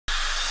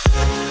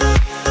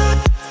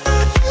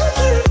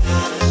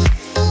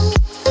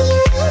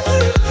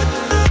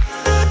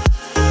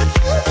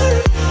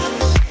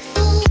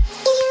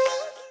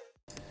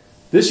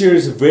This year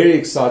is a very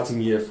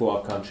exciting year for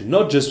our country,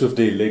 not just with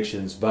the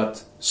elections,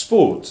 but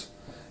sport.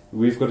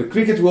 We've got a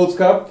Cricket World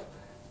Cup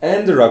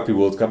and the Rugby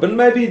World Cup. And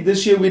maybe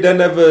this year we don't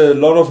have a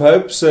lot of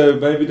hope, so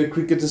maybe the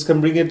cricketers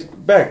can bring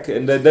it back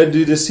and they don't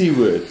do the C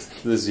word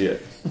this year.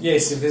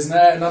 Yes, if there's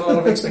not a lot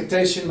of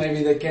expectation,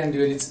 maybe they can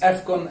do it. It's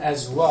AFCON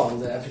as well,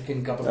 the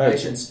African Cup of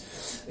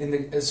Nations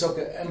in the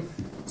soccer.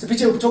 So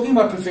Peter, we're talking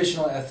about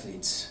professional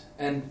athletes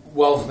and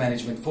wealth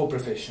management for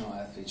professional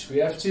athletes. We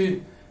have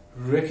to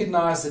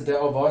recognize that they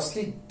are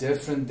vastly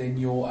different than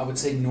your, I would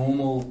say,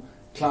 normal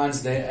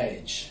clients their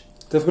age.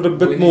 They've got a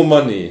bit more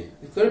money.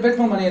 They've got a bit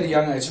more money at a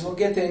young age, and we'll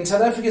get there. In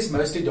South Africa, it's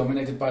mostly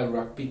dominated by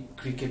rugby,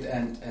 cricket,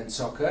 and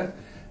soccer,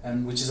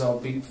 which is our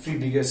three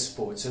biggest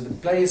sports. So the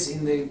players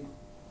in the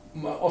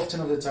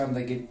often of the time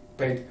they get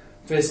paid.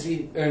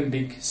 Firstly, earn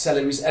big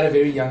salaries at a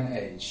very young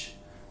age.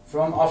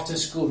 From after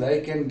school,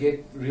 they can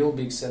get real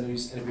big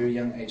salaries at a very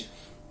young age.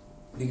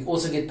 They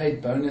also get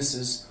paid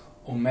bonuses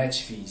or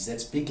match fees.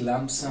 That's big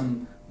lump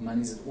sum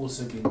monies that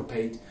also being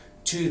paid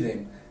to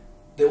them.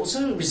 They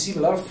also receive a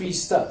lot of free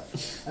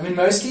stuff. I mean,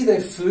 mostly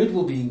their food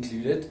will be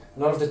included. A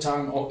lot of the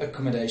time,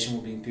 accommodation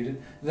will be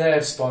included. They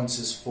have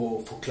sponsors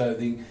for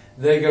clothing.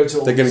 They go to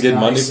all They can these get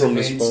nice money from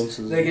events. the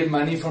sponsors. They get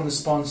money from the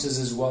sponsors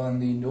as well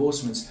and the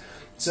endorsements.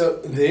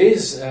 So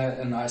there's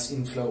a nice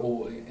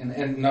inflow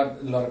and not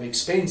a lot of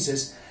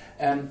expenses.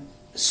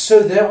 So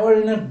they are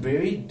in a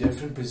very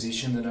different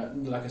position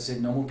than, like I said,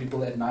 normal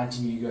people at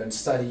 19, you go and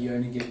study, you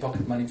only get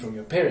pocket money from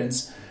your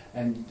parents,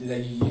 and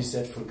then you use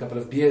that for a couple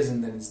of beers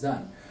and then it's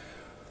done.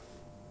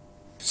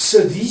 So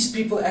these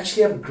people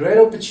actually have a great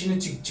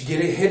opportunity to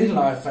get ahead in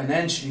life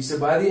financially. So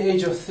by the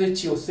age of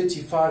 30 or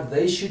 35,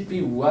 they should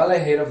be well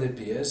ahead of their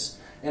peers,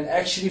 and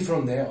actually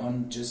from there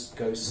on just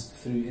goes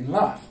through in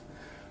life.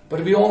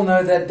 But we all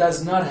know that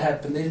does not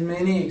happen. There are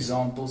many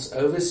examples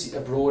overseas,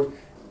 abroad,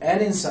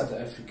 and in South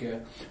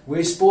Africa,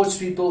 where sports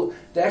people,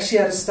 they actually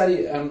had to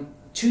study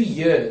 2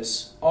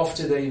 years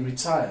after they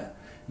retire.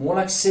 More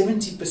like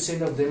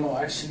 70% of them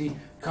are actually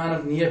kind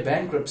of near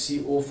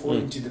bankruptcy or fall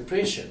into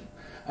depression.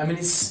 I mean,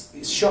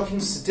 it's shocking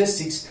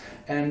statistics,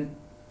 and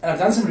I've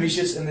done some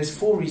research, and there's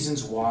 4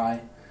 reasons why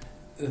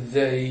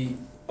they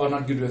are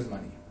not good with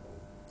money.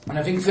 And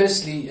I think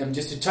firstly,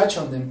 just to touch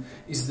on them,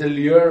 is the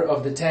lure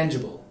of the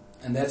tangible,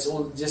 and that's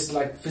all just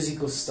like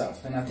physical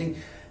stuff. And I think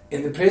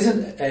in the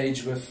present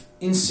age with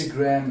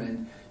Instagram,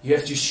 and you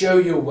have to show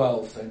your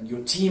wealth and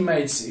your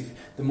teammates,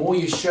 the more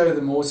you show,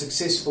 the more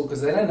successful,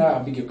 because they don't know how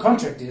big your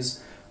contract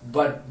is,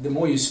 but the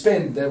more you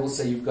spend, they will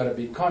say you've got a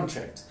big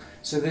contract.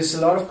 So there's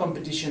a lot of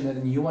competition,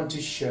 and you want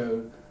to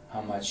show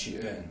how much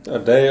you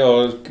earn. They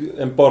are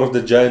part of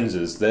the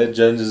Joneses. Their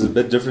Joneses is a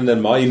bit different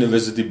than my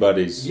university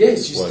buddies.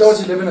 Yes, you start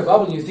to live in a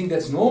bubble and you think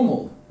that's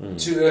normal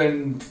to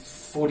earn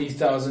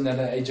 40,000 at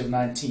the age of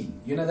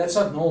 19. You know, that's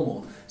not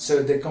normal.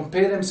 So they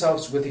compare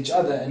themselves with each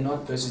other and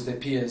not versus their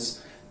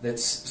peers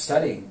that's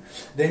studying.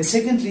 Then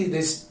secondly,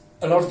 there's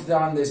a lot of the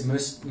time there's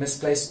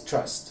misplaced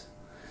trust.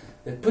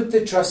 They put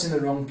their trust in the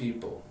wrong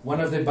people.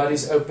 One of their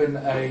buddies opened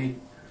a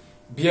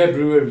beer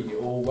brewery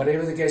or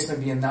whatever the case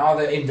may be, and now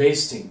they're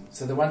investing.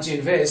 So they want to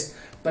invest,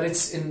 but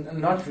it's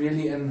not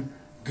really in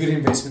good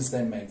investments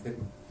they make. They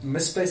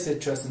misplace their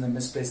trust and they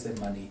misplace their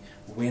money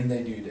when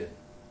they do that.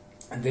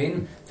 And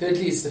then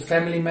thirdly, it's the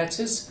family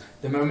matters.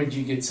 The moment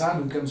you get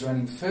time, who comes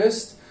running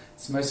first?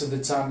 It's most of the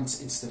time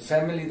it's the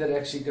family that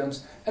actually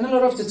comes, and a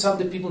lot of the time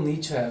the people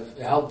need to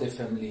help their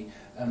family.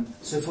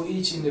 So for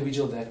each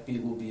individual that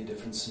will be a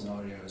different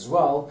scenario as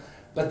well.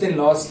 But then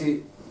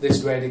lastly,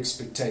 there's great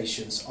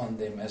expectations on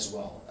them as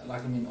well.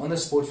 Like, I mean, on the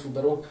sports field,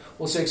 but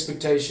also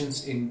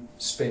expectations in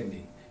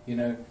spending. You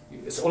know,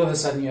 it's all of a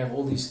sudden you have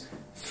all these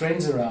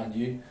friends around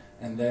you,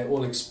 and they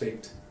all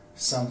expect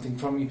something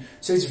from you.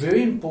 So it's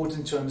very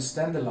important to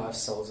understand the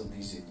lifestyles of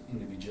these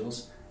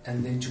individuals,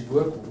 and then to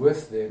work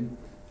with them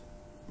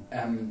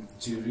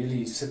to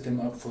really set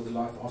them up for the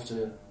life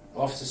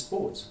after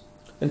sports.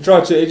 And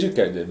try to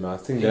educate them. I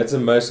think that's the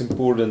most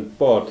important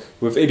part.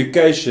 With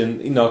education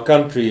in our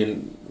country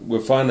and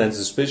with finance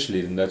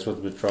especially, and that's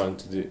what we're trying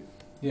to do.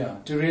 Yeah,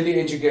 to really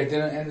educate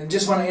them. And I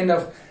just want to end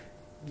off,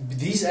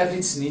 these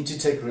athletes need to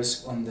take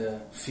risk on the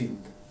field.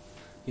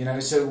 You know,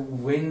 so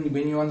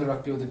when you're on the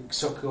rugby or the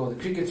soccer or the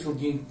cricket field,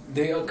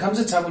 there comes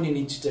a time when you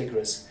need to take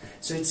risk.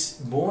 So it's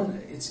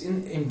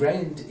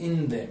ingrained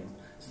in them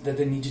that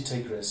they need to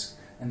take risk.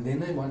 And then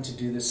they want to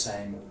do the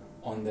same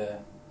on the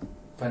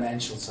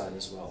financial side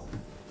as well.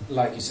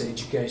 Like you say,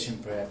 education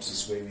perhaps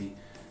is where we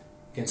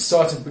can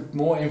start to put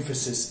more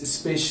emphasis,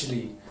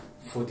 especially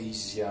for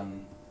these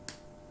young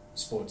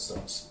sports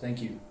stars.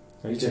 Thank you.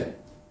 Thank you.